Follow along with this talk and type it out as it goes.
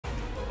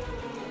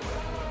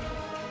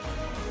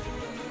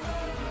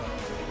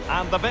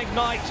And the big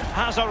night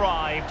has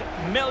arrived.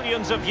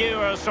 Millions of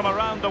viewers from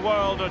around the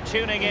world are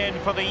tuning in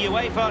for the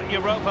UEFA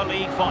Europa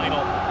League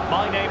final.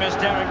 My name is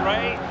Derek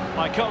Ray.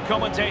 My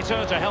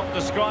co-commentator to help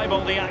describe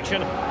all the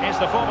action is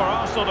the former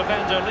Arsenal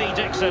defender Lee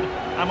Dixon.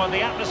 And with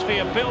the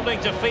atmosphere building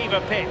to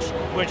fever pitch,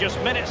 we're just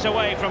minutes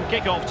away from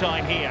kick-off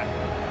time here.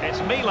 It's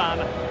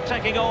Milan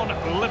taking on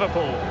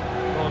Liverpool.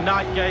 Well,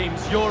 night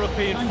games,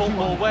 European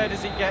football, where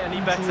does it get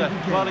any better?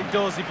 Well, it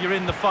does if you're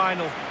in the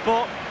final.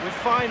 But with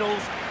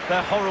finals,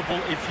 they're horrible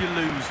if you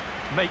lose.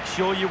 Make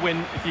sure you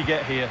win if you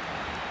get here.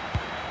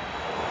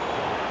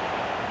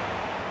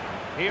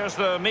 Here's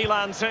the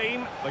Milan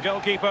team. The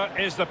goalkeeper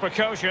is the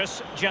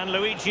precocious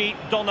Gianluigi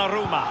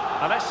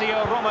Donnarumma.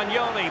 Alessio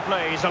Romagnoli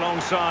plays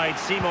alongside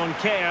Simon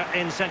Kjaer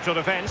in central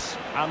defence.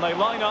 And they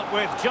line up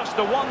with just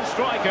the one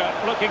striker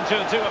looking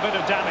to do a bit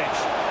of damage.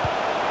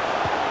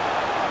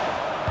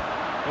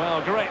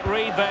 Well, great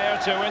read there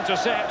to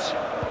intercept.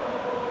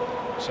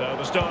 So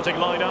the starting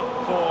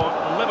lineup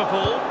for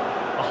Liverpool.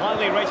 The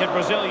highly rated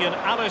Brazilian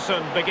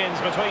Alisson begins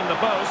between the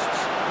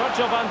posts.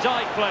 Virgil van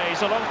Dijk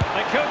plays along.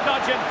 They could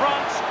nudge in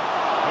front.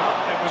 Well,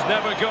 it was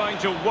never going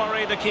to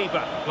worry the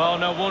keeper. Well,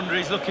 no wonder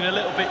he's looking a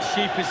little bit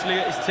sheepishly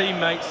at his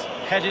teammates.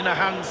 Head in a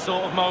hand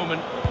sort of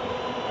moment.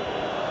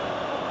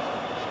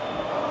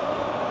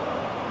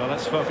 Well,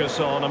 let's focus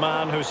on a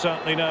man who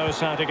certainly knows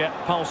how to get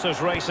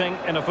pulses racing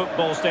in a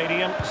football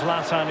stadium,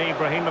 Zlatan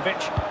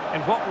Ibrahimovic.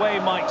 In what way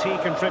might he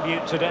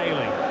contribute today,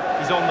 Lee?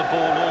 He's on the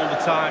ball all the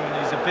time, and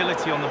his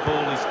ability on the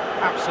ball is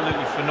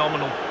absolutely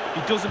phenomenal. He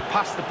doesn't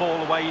pass the ball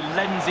away, he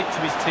lends it to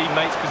his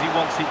teammates because he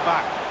wants it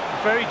back.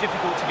 Very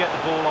difficult to get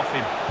the ball off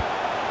him.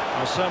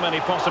 Well, so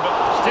many possible,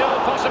 still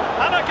possible,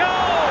 and a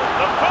goal!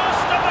 The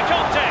first of the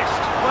contest!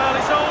 Well,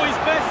 it's always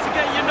best to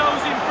get your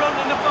nose in front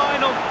in the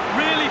final.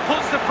 Really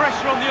puts the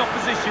pressure on the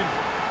opposition.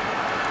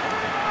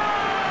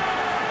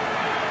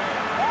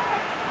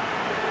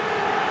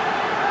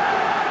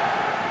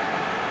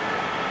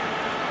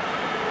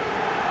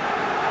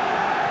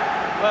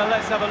 Well,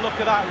 let's have a look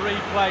at that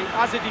replay.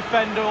 As a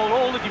defender,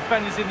 all the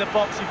defenders in the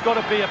box, you've got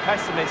to be a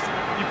pessimist.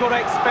 You've got to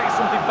expect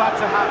something bad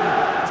to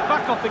happen. It's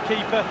back off the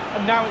keeper,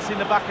 and now it's in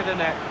the back of the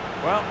net.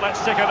 Well,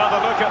 let's take another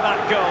look at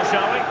that goal,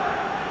 shall we?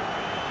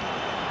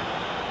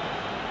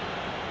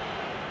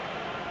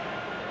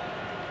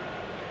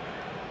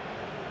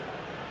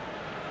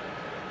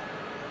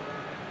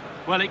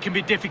 Well, it can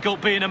be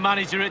difficult being a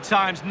manager at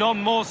times,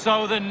 none more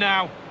so than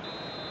now.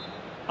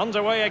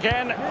 Underway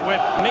again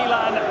with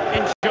Milan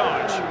in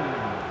charge.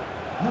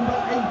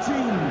 Number 18,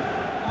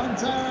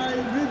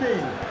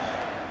 Anti-Ribbing.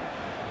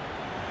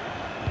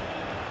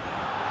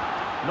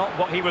 Not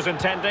what he was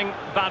intending,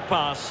 bad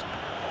pass.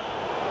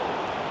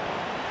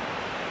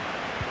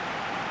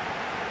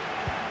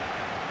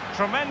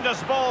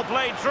 Tremendous ball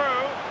played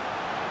through.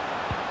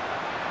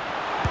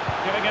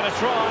 Giving it a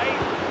try.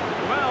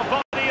 Well,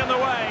 body in the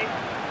way.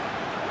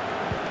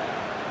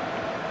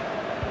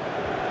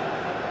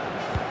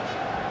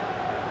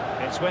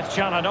 It's with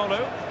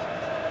Çalhanoğlu,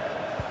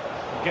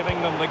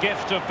 giving them the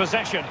gift of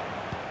possession.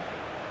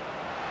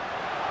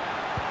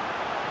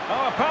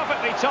 Oh, a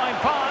perfectly timed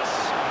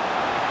pass.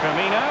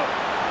 Firmino,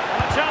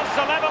 a chance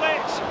to level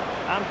it,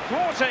 and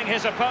thwarting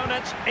his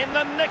opponent in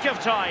the nick of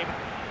time.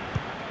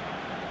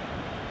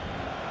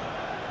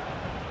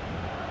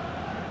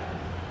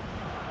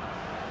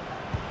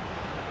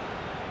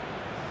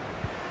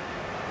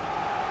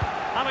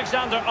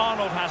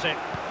 Alexander-Arnold has it.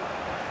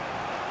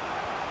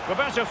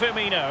 Roberto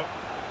Firmino.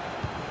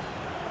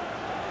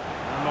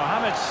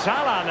 Mohamed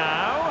Salah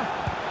now.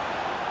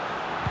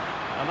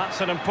 And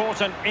that's an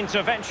important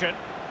intervention.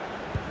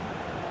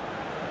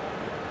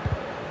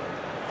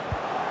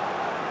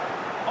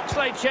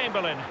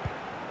 Oxlade-Chamberlain.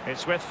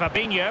 It's with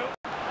Fabinho.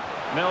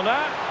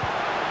 Milner.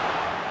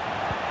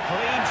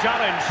 Clean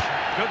challenge.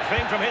 Good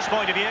thing from his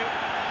point of view.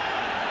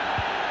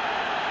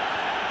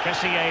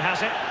 Kessié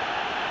has it.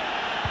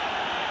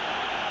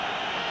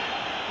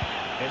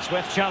 It's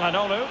with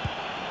Çalhanoğlu.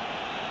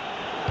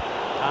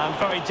 And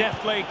very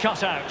deftly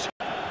cut out.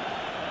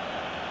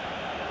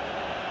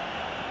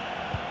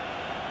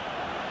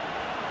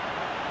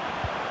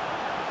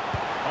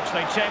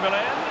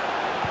 Oxlade-Chamberlain.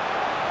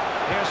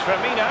 Here's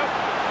Firmino.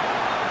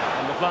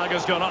 And the flag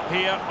has gone up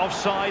here,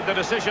 offside the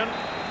decision.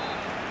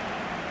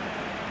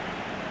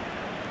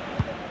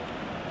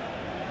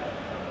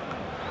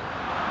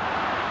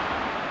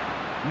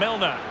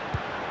 Milner.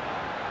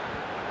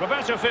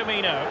 Roberto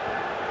Firmino.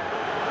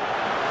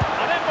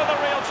 And in with a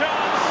real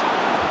chance.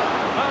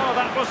 Oh,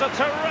 that was a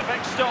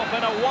terrific stop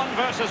in a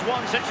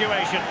 1-versus-1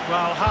 situation.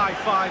 Well, high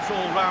fives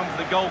all round for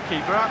the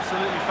goalkeeper.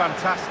 Absolutely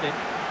fantastic.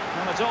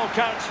 And it all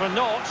counts for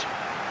naught.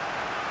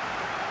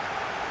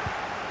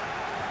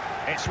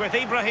 It's with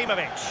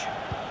Ibrahimovic.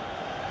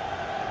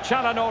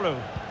 Çalhanoğlu.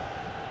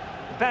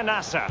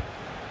 Benassa.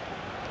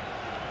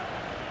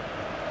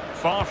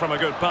 Far from a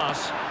good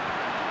pass.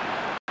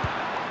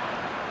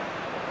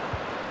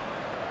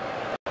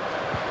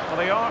 Well,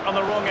 they are on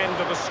the wrong end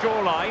of the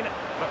scoreline.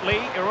 But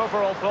Lee, your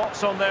overall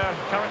thoughts on their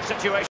current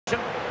situation?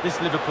 This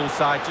Liverpool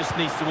side just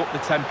needs to up the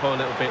tempo a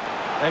little bit.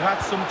 They've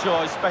had some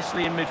joy,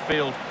 especially in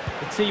midfield.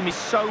 The team is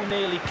so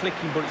nearly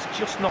clicking, but it's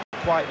just not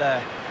quite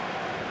there.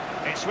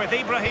 It's with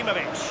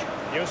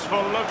Ibrahimovic.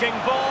 Useful looking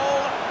ball.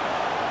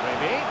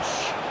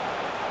 Rebic.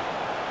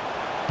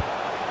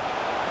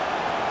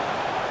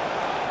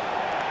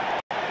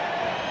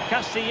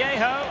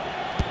 Castillejo.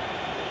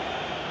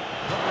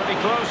 Not really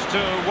close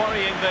to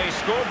worrying the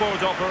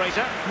scoreboard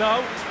operator.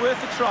 No, it's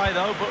worth a try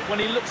though, but when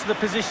he looks at the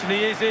position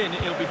he is in,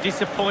 he'll be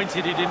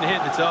disappointed he didn't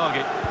hit the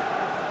target.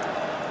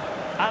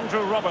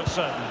 Andrew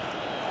Robertson.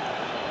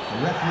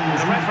 The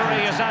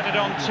referee has added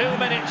on 2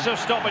 minutes of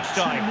stoppage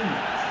time.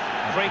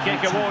 Free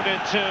kick awarded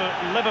to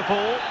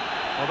Liverpool.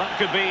 Well, that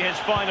could be his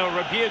final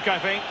rebuke, I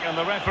think, and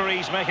the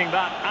referee's making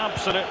that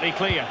absolutely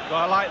clear. Well,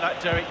 I like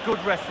that, Derek.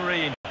 Good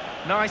refereeing.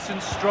 Nice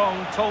and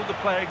strong, told the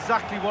player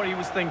exactly what he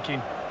was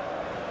thinking.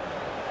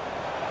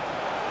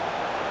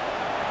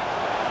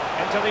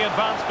 Into the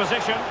advanced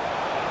position.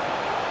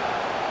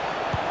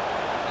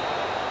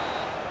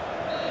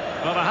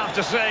 Well, I have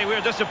to say,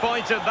 we're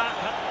disappointed that...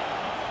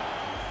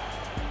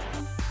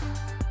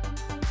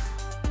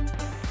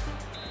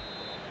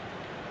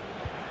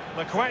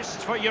 The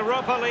quest for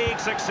Europa League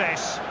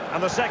success,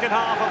 and the second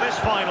half of this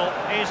final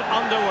is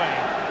underway.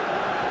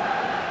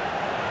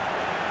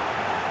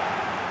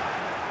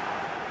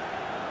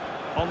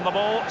 On the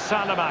ball,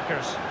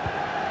 Salamakers.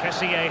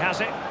 Kessié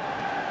has it.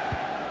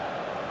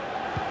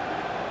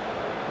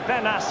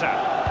 Benassa.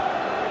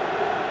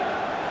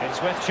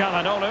 It's with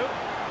Çalhanoğlu.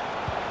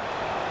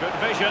 Good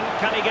vision.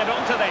 Can he get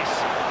onto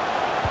this?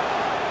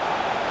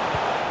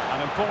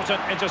 An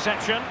important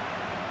interception.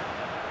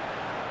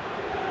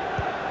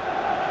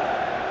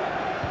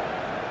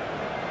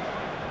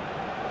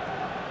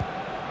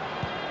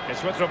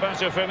 It's with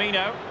Roberto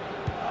Firmino.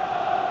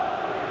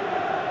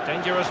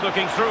 Dangerous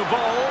looking through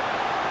ball.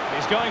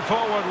 He's going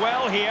forward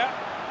well here.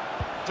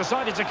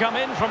 Decided to come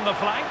in from the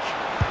flank.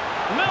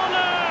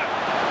 Milner!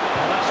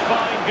 Well, that's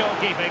fine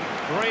goalkeeping.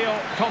 Real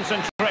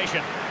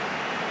concentration.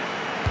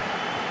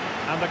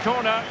 And the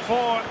corner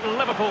for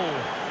Liverpool.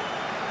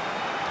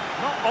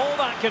 Not all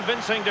that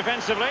convincing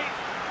defensively.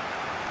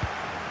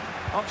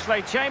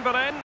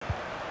 Oxlade-Chamberlain.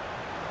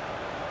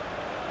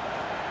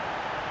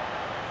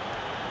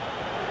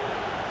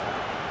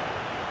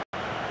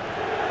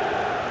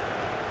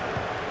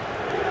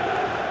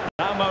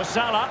 Now Mo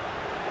Salah.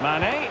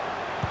 Mane.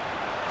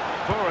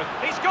 Forward.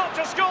 He's got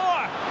to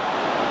score!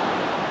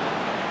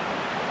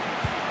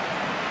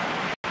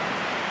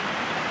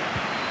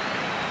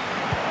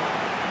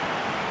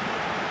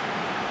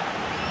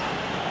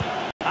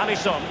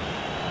 Alisson.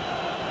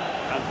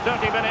 And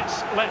 30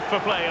 minutes left for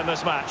play in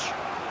this match.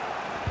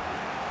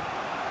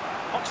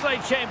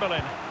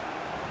 Oxlade-Chamberlain.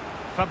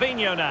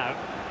 Fabinho now.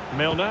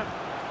 Milner.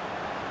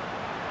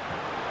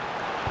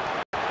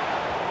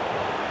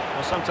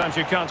 Well, sometimes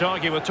you can't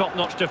argue with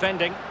top-notch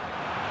defending.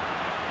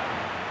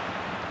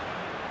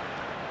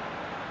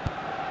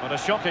 What a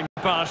shocking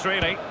pass,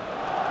 really.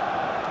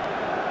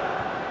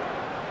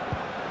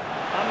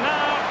 And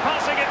now,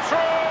 passing it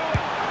through.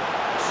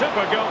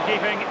 Super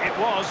goalkeeping. It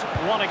was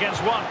 1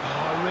 against 1. Oh,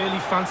 I really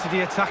fancied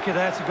the attacker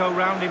there to go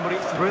round him, but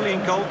it's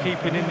brilliant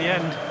goalkeeping in the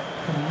end.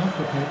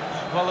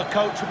 Well, the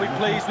coach will be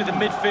pleased with the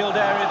midfield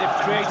area.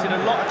 They've created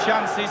a lot of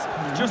chances.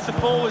 It's just the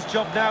forwards'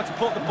 job now to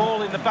put the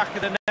ball in the back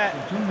of the net.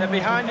 They're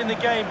behind in the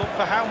game, but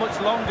for how much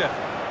longer?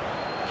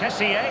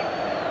 Kessié.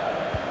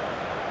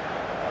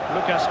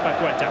 Lucas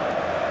Paqueta.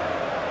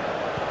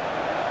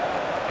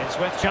 It's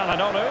with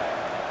Çalhanoğlu.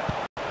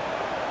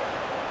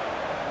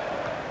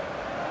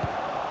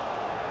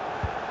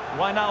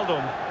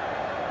 Wijnaldum.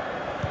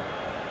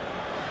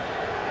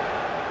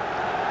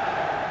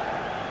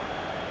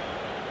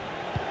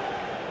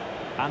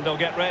 And they'll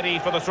get ready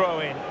for the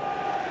throw-in.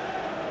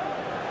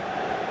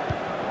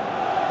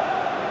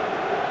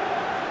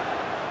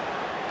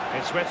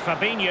 It's with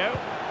Fabinho.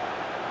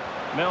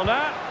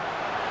 Milner.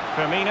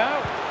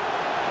 Firmino.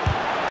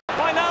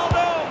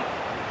 Wijnaldum!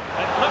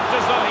 It looked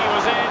as though he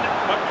was in,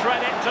 but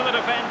credit to the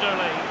defender,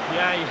 Lee.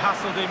 Yeah, he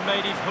hassled him,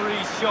 made his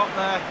hurry shot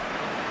there.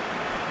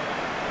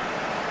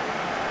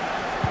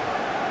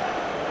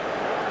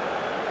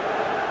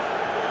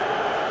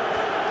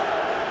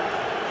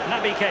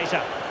 Naby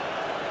Keita.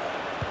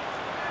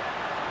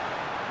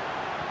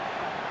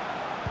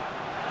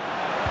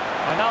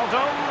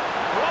 Wijnaldum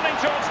running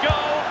towards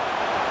goal.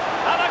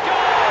 And a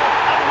goal!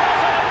 And what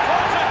an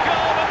important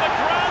goal in the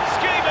grand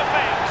scheme of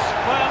things.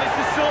 Well, it's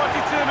the sort of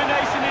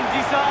determination and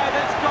desire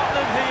that's got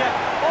them here.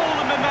 All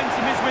the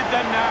momentum is with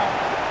them now.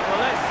 Well,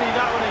 let's see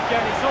that one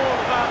again. It's all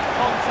about the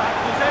contact.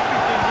 Does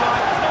everything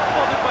right. He's not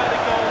bothered where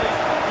the goal is.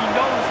 He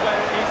knows where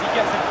it is. He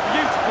gets a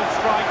beautiful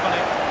strike on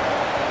it.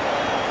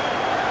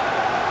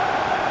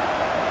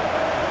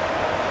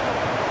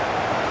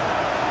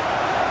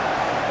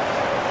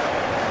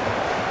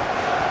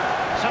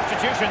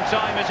 Substitution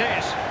time it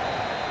is.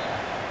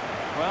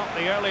 Well,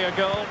 the earlier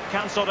goal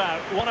cancelled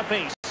out. 1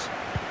 apiece.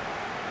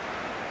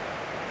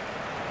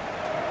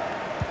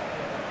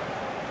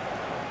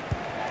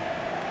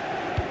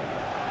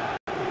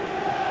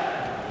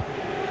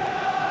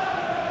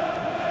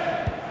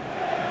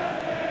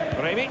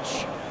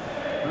 Rebic.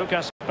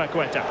 Lucas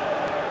Paqueta.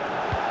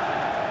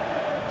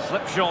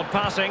 Slipshod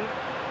passing.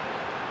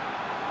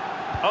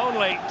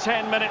 Only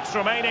 10 minutes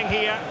remaining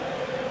here.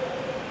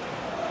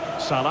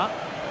 Salah.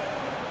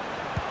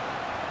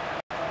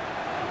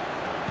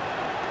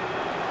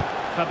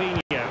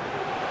 Fabinho.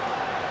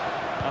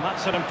 And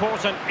that's an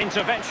important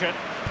intervention.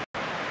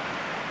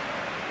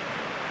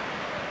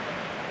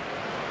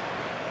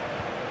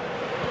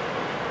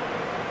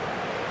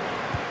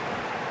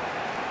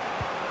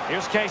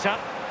 Here's Keita.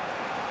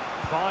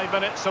 5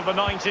 minutes of the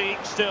 90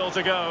 still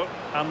to go,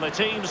 and the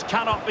teams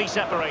cannot be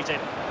separated.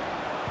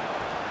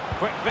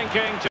 Quick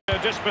thinking to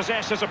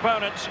dispossess his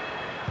opponents.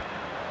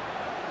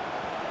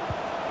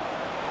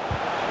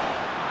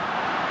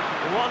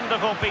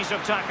 Wonderful piece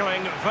of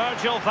tackling,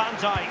 Virgil van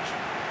Dijk.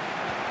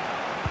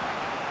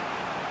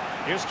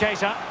 Here's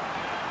Keita.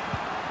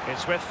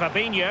 It's with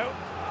Fabinho.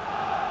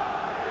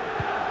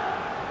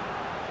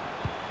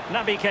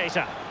 Naby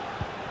Keita.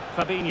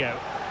 Fabinho.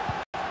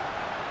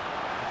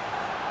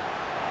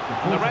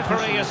 The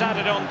referee has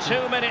added on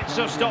 2 minutes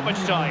of stoppage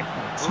time.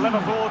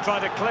 Liverpool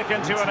trying to click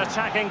into an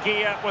attacking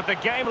gear with the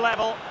game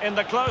level in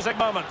the closing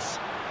moments.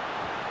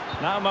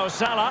 Now Mo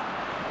Salah.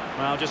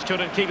 Well, just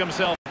couldn't keep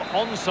himself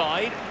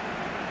onside.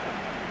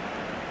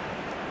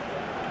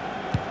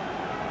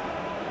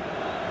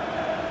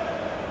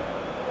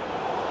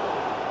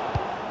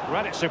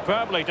 Read it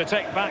superbly to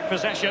take back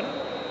possession.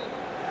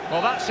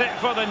 Well, that's it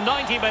for the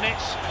 90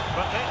 minutes.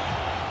 But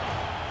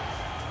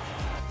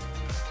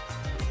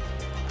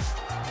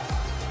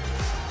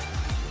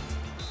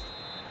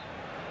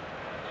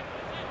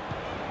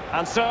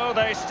and so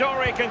the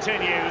story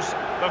continues.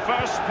 The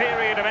first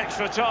period of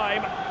extra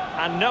time,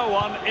 and no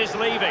one is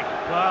leaving.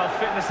 Well,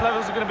 fitness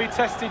levels are going to be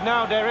tested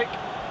now, Derek.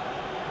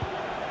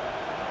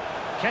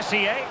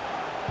 Kessié.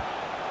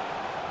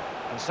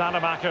 And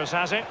Salamakers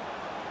has it.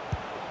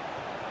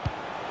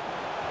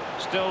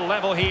 Still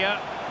level here,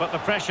 but the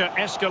pressure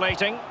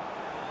escalating.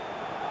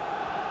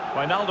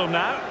 Wijnaldum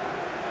now.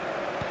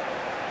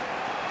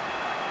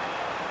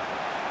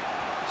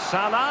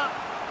 Salah.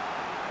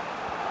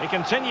 He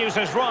continues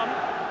his run.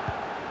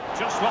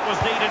 Just what was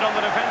needed on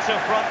the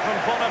defensive front from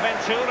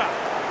Bonaventura.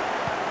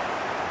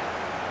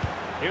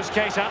 Here's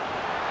Keita.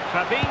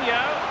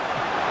 Fabinho.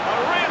 A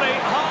really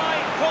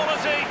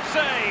high-quality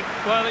save.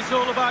 Well, it's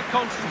all about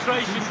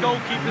concentration.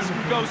 Goalkeepers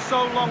can go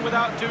so long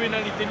without doing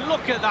anything.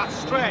 Look at that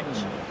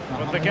stretch.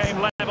 With the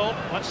game level,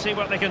 let's see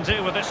what they can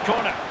do with this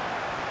corner.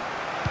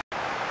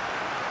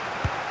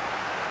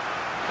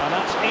 And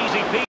that's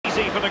easy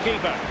peasy for the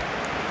keeper.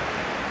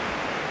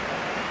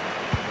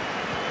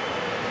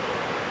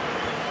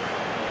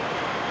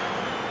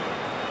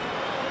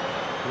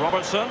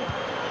 Robertson.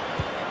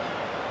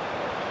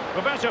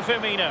 Roberto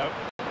Firmino.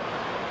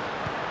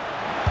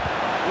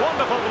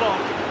 Wonderful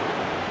block.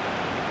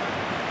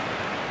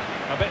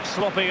 A bit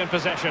sloppy in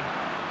possession.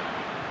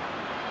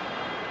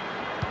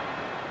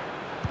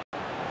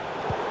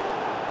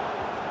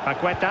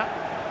 Paqueta.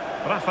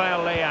 Rafael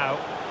Leao.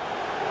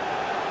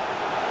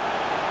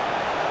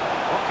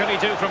 What can he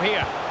do from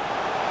here?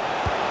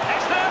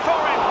 It's there for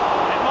him.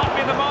 It might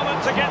be the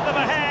moment to get them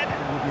ahead.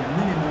 There will be a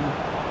minimum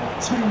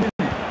of 2 minutes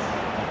of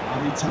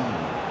added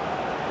time.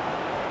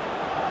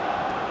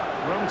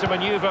 Room to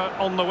manoeuvre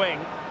on the wing.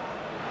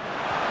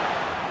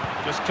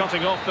 Just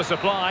cutting off the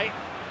supply.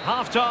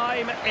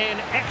 Half-time in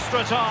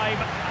extra time.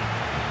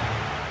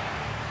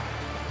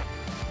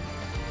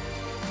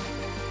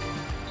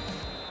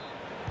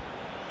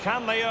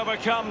 Can they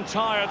overcome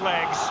tired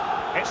legs?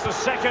 It's the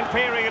second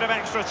period of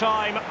extra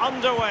time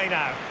underway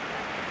now.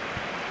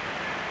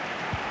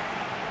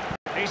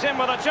 He's in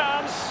with a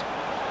chance.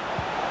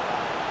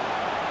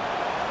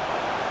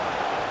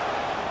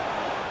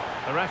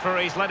 The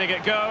referee's letting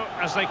it go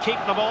as they keep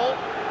the ball.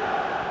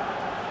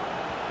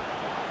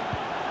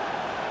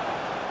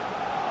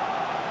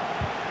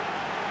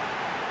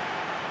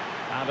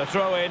 And a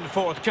throw-in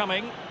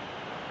forthcoming.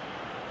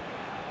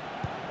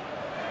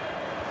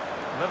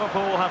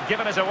 Liverpool have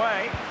given it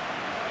away.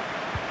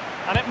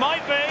 And it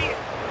might be.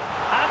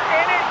 And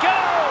in it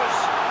goes!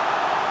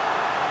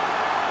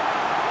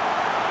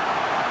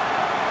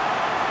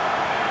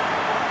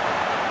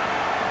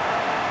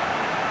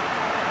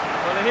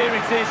 Well, here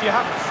it is. You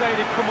have to say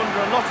they've come under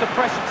a lot of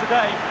pressure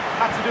today.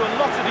 Had to do a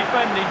lot of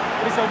defending.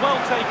 But it's a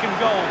well-taken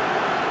goal.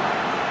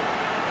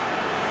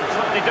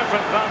 Slightly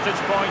different vantage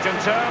point in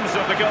terms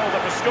of the goal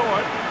that was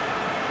scored.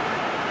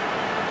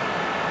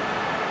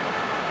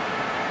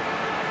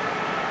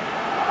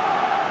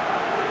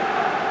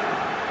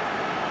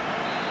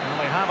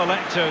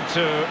 Elected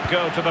to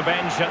go to the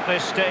bench at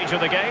this stage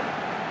of the game.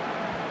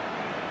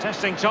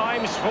 Testing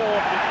times for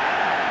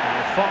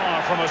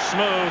far from a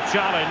smooth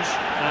challenge.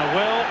 Now,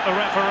 will the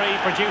referee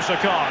produce a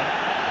card?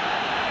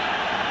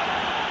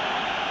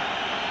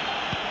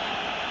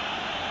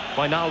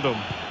 Wijnaldum.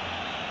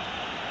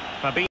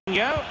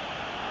 Fabinho.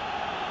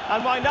 And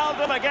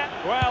Wijnaldum again.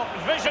 Well,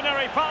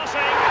 visionary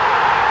passing.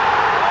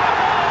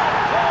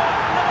 For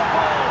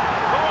Liverpool,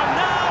 who are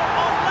now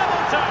on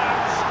level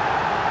terms.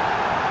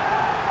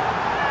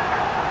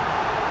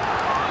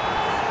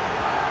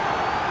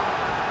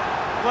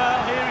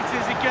 Well, here it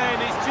is again.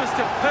 It's just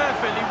a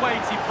perfectly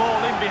weighted ball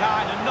in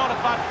behind and not a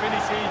bad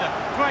finish either.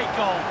 Great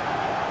goal.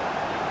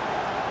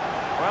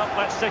 Well,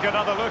 let's take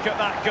another look at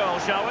that goal,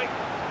 shall we?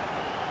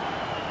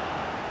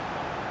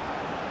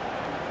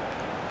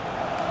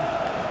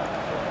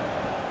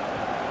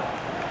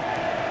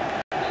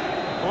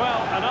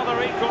 Well, another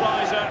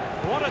equaliser.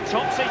 What a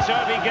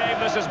topsy-turvy game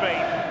this has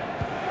been.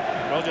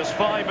 Well, just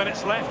 5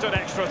 minutes left at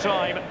extra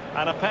time,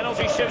 and a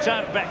penalty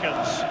shootout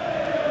beckons.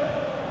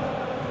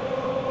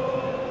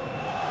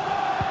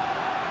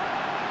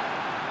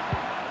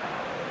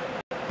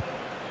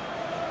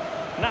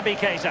 Naby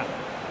Keita.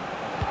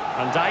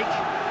 Van Dijk.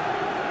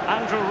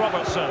 Andrew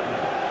Robertson.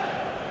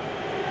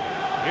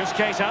 Here's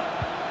Keita.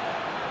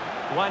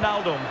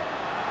 Wijnaldum.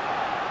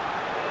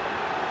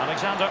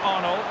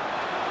 Alexander-Arnold.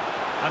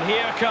 And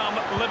here come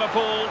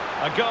Liverpool.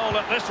 A goal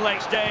at this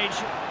late stage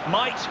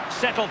might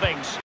settle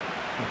things.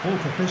 The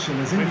fourth official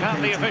is We've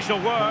had the official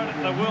word.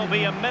 There will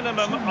be a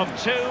minimum of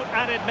 2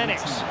 added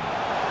minutes.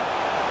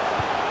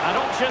 And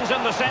options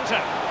in the centre.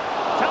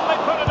 Can they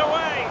put it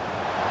away?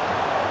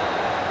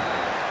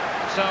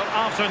 So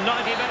after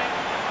 90 minutes.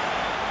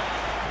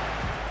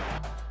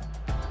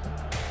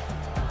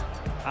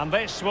 And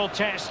this will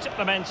test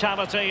the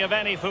mentality of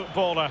any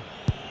footballer.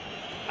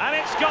 And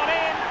it's gone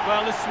in.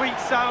 Well, the sweet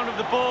sound of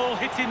the ball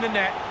hitting the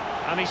net.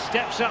 And he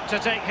steps up to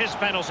take his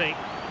penalty.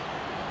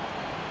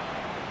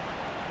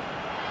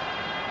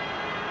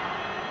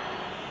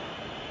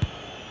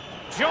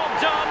 Job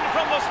done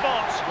from the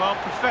spot. Well,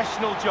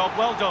 professional job,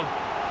 well done.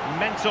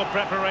 Mental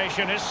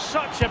preparation is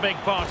such a big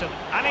part of it.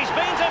 And he's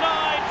been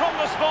denied from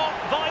the spot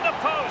by the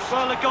post.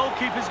 Well, the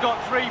goalkeeper's got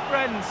 3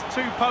 friends,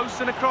 2 posts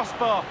and a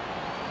crossbar.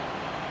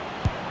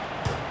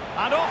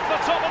 And off the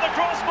top of the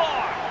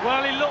crossbar.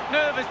 Well, he looked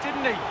nervous,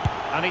 didn't he?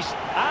 And he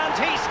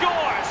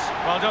scores.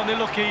 Well, don't they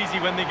look easy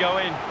when they go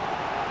in?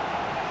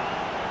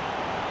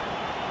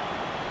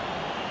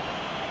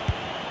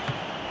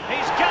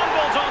 He's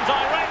gambled on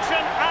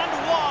direction and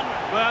won.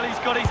 Well, he's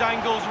got his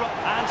angles right.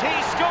 And he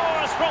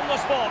scores from the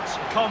spot.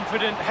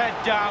 Confident, head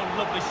down,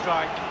 lovely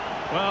strike.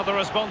 Well, the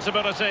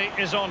responsibility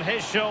is on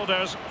his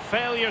shoulders.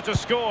 Failure to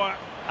score.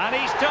 And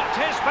he's ducked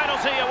his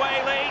penalty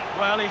away, Lee.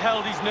 Well, he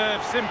held his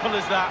nerve, simple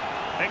as that.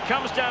 It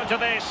comes down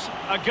to this,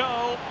 a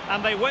goal,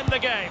 and they win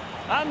the game.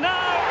 And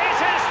now it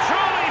is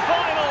truly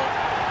final.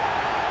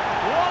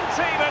 One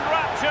team in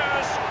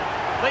raptures,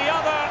 the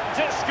other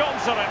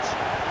disconsolate.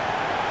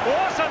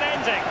 What an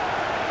ending.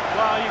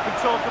 Well, you can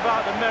talk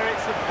about the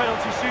merits of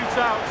penalty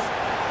shootouts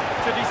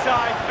to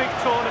decide big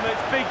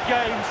tournaments, big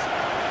games.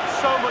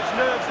 So much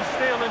nerves of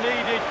steel are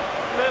needed.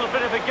 A little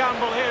bit of a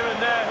gamble here and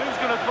there. Who's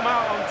going to come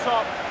out on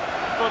top?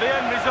 But the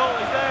end result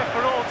is there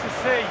for all to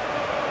see.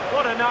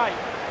 What a night.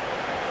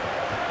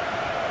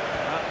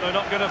 They're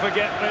not going to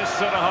forget this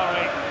in a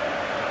hurry.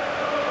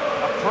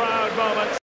 A proud moment.